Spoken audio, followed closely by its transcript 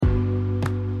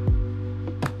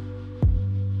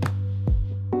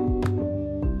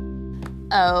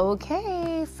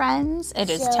Okay, friends, it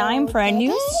is time for a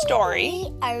new story.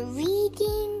 We are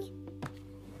reading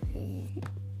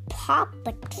Paw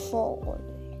Patrol.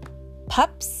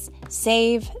 Pups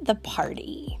Save the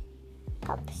Party.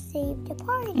 Pups Save the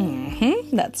Party.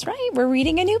 That's right. We're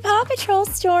reading a new Paw Patrol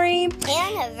story.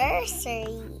 Anniversary.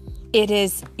 It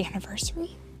is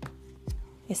anniversary?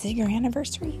 Is it your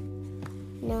anniversary?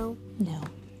 No.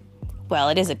 Well,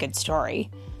 it is a good story,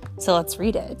 so let's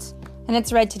read it. And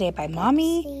it's read today by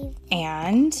Mommy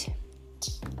and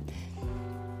The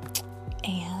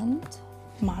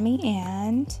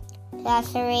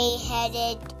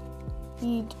three-headed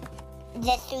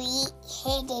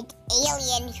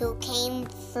alien who came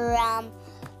from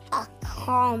a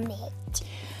comet.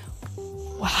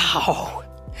 Wow.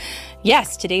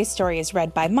 Yes, today's story is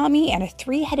read by Mommy and a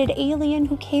three-headed alien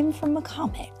who came from a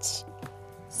comet.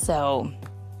 So,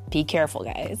 be careful,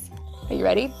 guys. Are you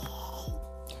ready?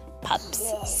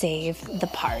 Pups Save the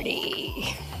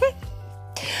Party.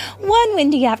 One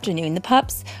windy afternoon, the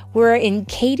pups were in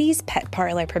Katie's pet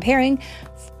parlor preparing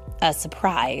a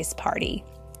surprise party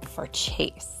for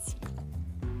Chase.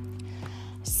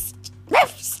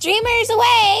 "Streamers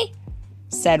away,"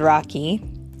 said Rocky.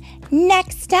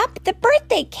 "Next up, the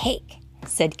birthday cake,"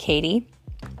 said Katie.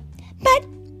 "But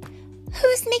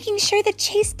who's making sure that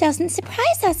Chase doesn't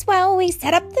surprise us while we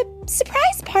set up the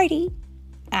surprise party?"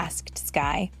 asked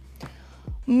Sky.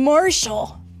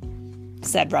 "Marshall,"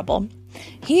 said Rubble.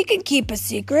 "He can keep a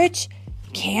secret,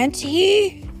 can't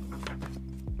he?"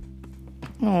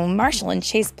 Oh, Marshall and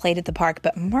Chase played at the park,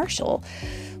 but Marshall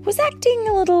was acting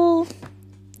a little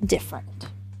different.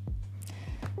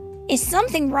 "Is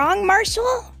something wrong,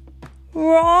 Marshall?"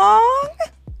 "Wrong?"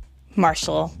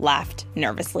 Marshall laughed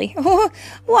nervously.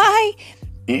 "Why,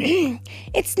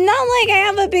 it's not like I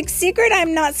have a big secret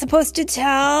I'm not supposed to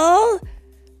tell."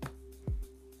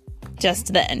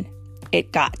 Just then,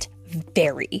 it got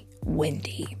very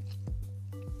windy.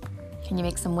 Can you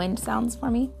make some wind sounds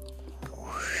for me?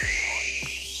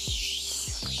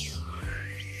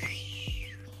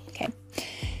 Okay.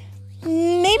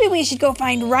 "Maybe we should go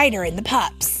find Ryder and the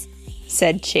pups,"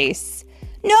 said Chase.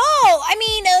 "No,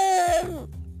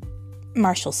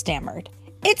 Marshall stammered.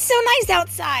 "It's so nice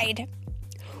outside."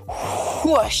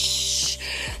 Whoosh!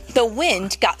 The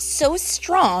wind got so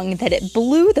strong that it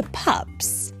blew the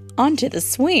pups onto the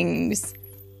swings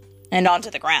and onto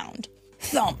the ground.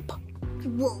 Thump!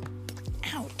 Whoa.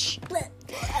 Ouch!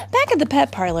 Back at the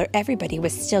pet parlor, everybody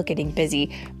was still getting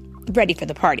busy, ready for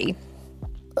the party,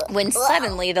 when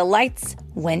suddenly the lights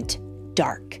went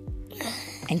dark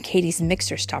and Katie's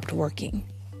mixer stopped working.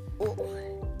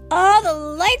 "Oh, the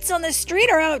lights on the street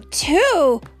are out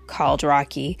too," called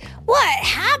Rocky. "What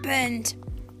happened?"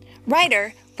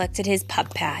 Ryder looked at his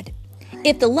pup pad.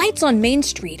 "If the lights on Main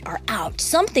Street are out,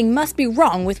 something must be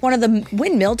wrong with one of the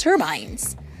windmill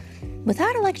turbines."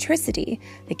 Without electricity,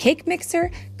 the cake mixer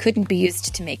couldn't be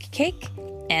used to make cake,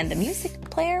 and the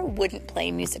music player wouldn't play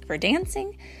music for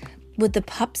dancing. Would the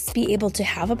pups be able to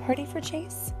have a party for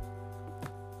Chase?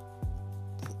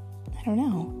 I don't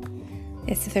know.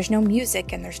 If there's no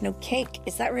music and there's no cake,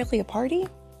 is that really a party?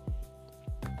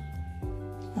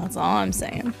 That's all I'm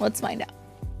saying. Let's find out.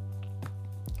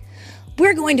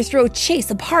 "We're going to throw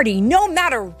Chase a party no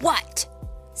matter what,"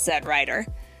 said Ryder,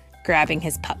 grabbing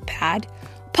his pup pad.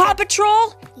 "Paw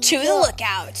Patrol, to the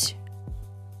lookout."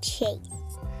 Chase.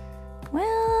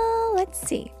 Well, let's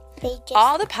see.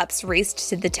 All the pups raced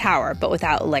to the tower, but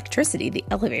without electricity, the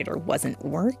elevator wasn't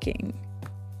working.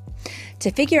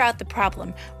 To figure out the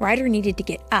problem, Ryder needed to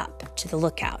get up to the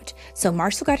lookout, so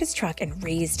Marshall got his truck and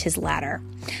raised his ladder.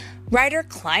 Ryder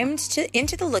climbed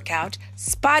into the lookout,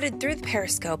 spotted through the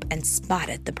periscope, and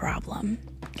spotted the problem.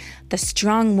 The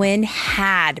strong wind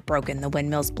had broken the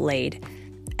windmill's blade,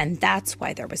 and that's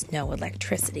why there was no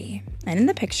electricity. And in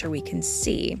the picture we can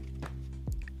see,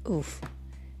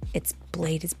 its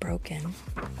blade is broken.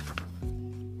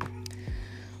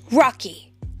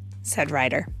 "Rocky," said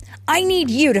Ryder, "I need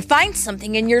you to find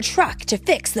something in your truck to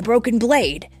fix the broken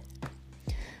blade."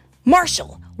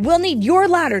 "Marshall, we'll need your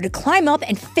ladder to climb up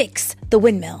and fix the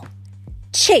windmill."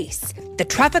 "Chase, the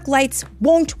traffic lights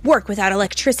won't work without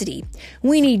electricity.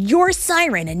 We need your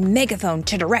siren and megaphone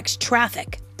to direct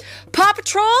traffic." "Paw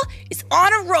Patrol is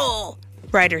on a roll,"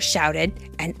 Ryder shouted,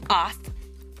 and off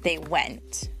they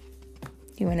went.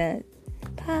 You want to...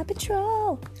 Paw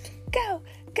Patrol, go,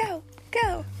 go,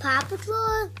 go. Paw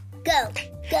Patrol, go,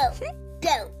 go,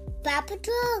 go. Paw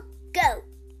Patrol, go,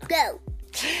 go.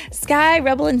 Sky,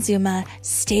 Rubble, and Zuma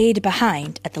stayed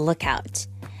behind at the lookout.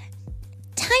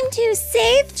 "Time to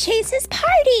save Chase's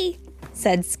party,"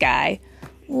 said Sky.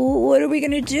 "What are we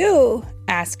going to do?"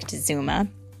 asked Zuma.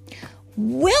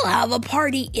 We'll have a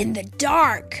party in the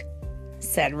dark,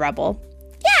 said Rubble.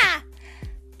 Yeah,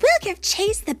 we'll give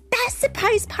Chase the best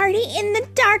surprise party in the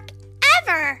dark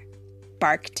ever,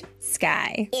 barked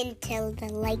Sky. Until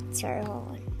the lights are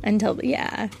on.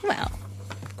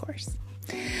 Of course.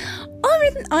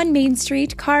 Over on Main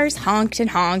Street, cars honked and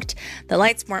honked. The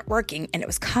lights weren't working, and it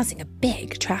was causing a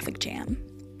big traffic jam.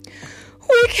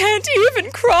 We can't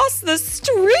even cross the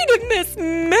street in this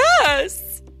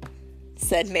mess,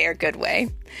 said Mayor Goodway.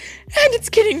 And it's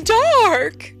getting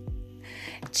dark.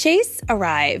 Chase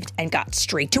arrived and got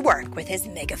straight to work with his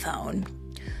megaphone.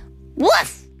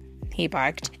 Woof! He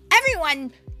barked.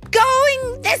 Everyone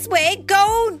going this way,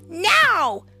 go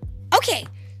now! Okay,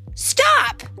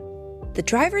 stop! The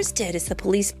drivers did as the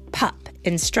police pup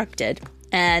instructed,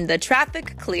 and the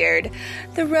traffic cleared.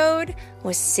 The road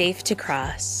was safe to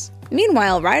cross.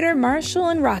 Meanwhile, Ryder, Marshall,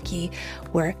 and Rocky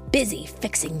were busy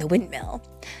fixing the windmill.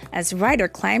 As Ryder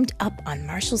climbed up on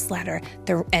Marshall's ladder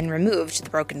and removed the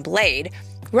broken blade,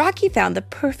 Rocky found the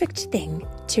perfect thing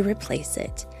to replace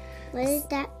it. What is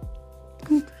that?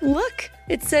 Look,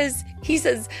 he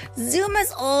says,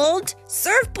 Zuma's old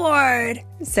surfboard,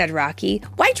 said Rocky.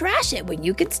 Why trash it when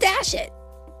you could stash it?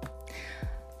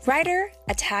 Ryder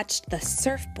attached the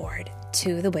surfboard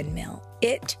to the windmill.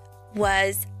 It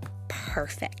was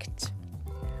perfect.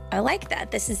 I like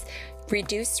that. This is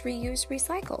reduce, reuse,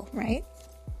 recycle, right?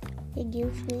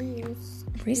 Reduce, reuse,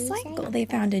 recycle. They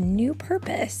found a new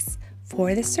purpose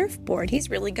for the surfboard. He's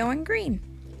really going green.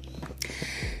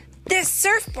 This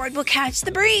surfboard will catch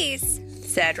the breeze,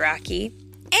 said Rocky,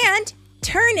 and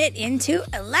turn it into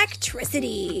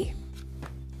electricity.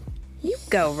 You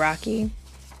go, Rocky.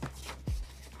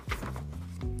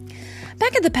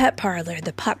 Back at the pet parlor,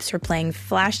 the pups were playing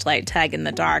flashlight tag in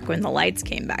the dark when the lights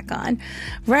came back on.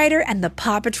 Ryder and the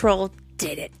Paw Patrol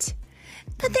did it.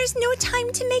 But there's no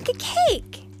time to make a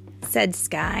cake, said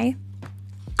Sky.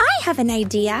 I have an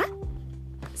idea,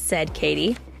 said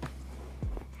Katie.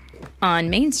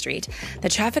 On Main Street, the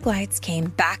traffic lights came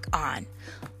back on.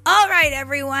 All right,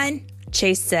 everyone,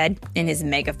 Chase said in his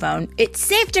megaphone. It's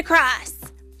safe to cross.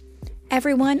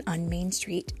 Everyone on Main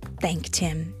Street thanked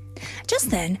him.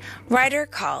 Just then, Ryder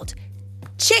called,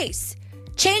 Chase,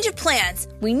 change of plans.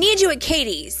 We need you at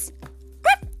Katie's.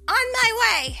 On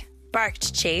my way,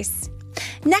 barked Chase.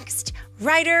 Next,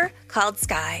 Ryder called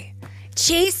Sky.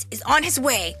 Chase is on his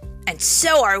way, and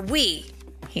so are we,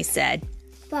 he said.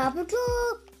 Paw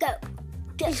Patrol, go.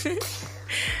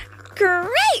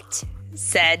 Great,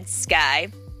 said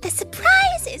Sky. The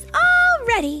surprise is all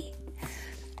ready.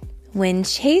 When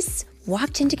Chase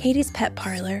walked into Katie's pet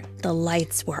parlor, the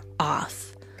lights were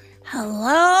off.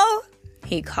 Hello?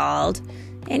 He called.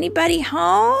 Anybody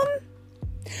home?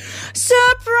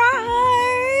 Surprise!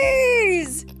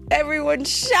 Everyone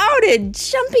shouted,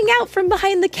 jumping out from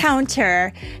behind the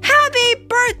counter. Happy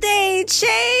birthday,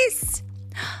 Chase!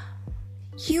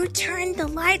 You turned the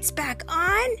lights back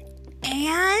on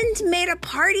and made a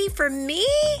party for me?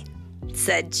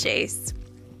 Said Chase.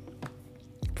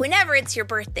 Whenever it's your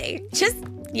birthday, just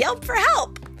yelp for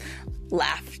help,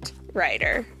 laughed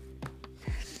Ryder.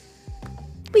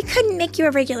 We couldn't make you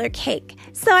a regular cake,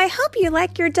 so I hope you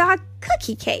like your dog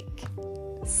cookie cake,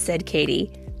 said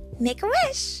Katie. Make a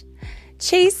wish.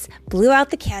 Chase blew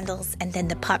out the candles, and then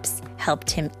the pups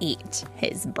helped him eat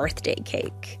his birthday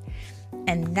cake.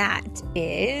 And that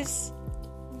is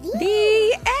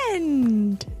the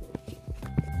end.